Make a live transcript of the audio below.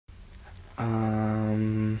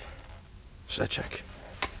Should I check?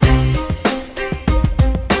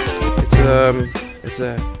 It's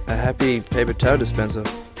a happy paper towel dispenser.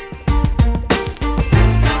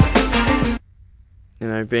 You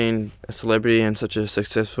know, being a celebrity and such a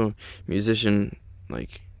successful musician,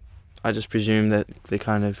 like, I just presume that they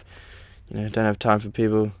kind of, you know, don't have time for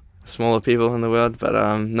people, smaller people in the world. But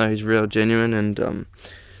no, he's real, genuine, and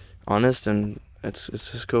honest, and it's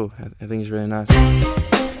just cool. I think he's really nice.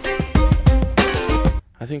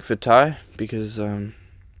 I think for Ty, because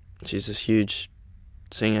she's this huge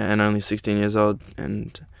singer and only 16 years old,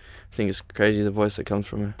 and I think it's crazy the voice that comes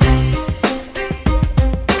from her.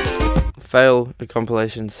 Fail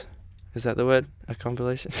compilations. Is that the word?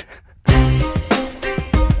 Compilations?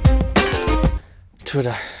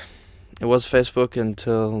 Twitter. It was Facebook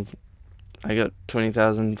until I got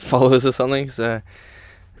 20,000 followers or something, so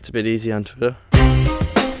it's a bit easy on Twitter.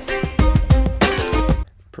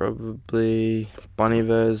 Probably Bon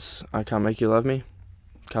Iver's I Can't Make You Love Me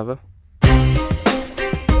cover.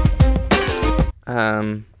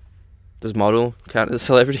 Does model count as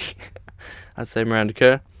celebrity? I'd say Miranda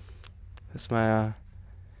Kerr. That's my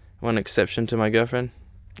one exception to my girlfriend.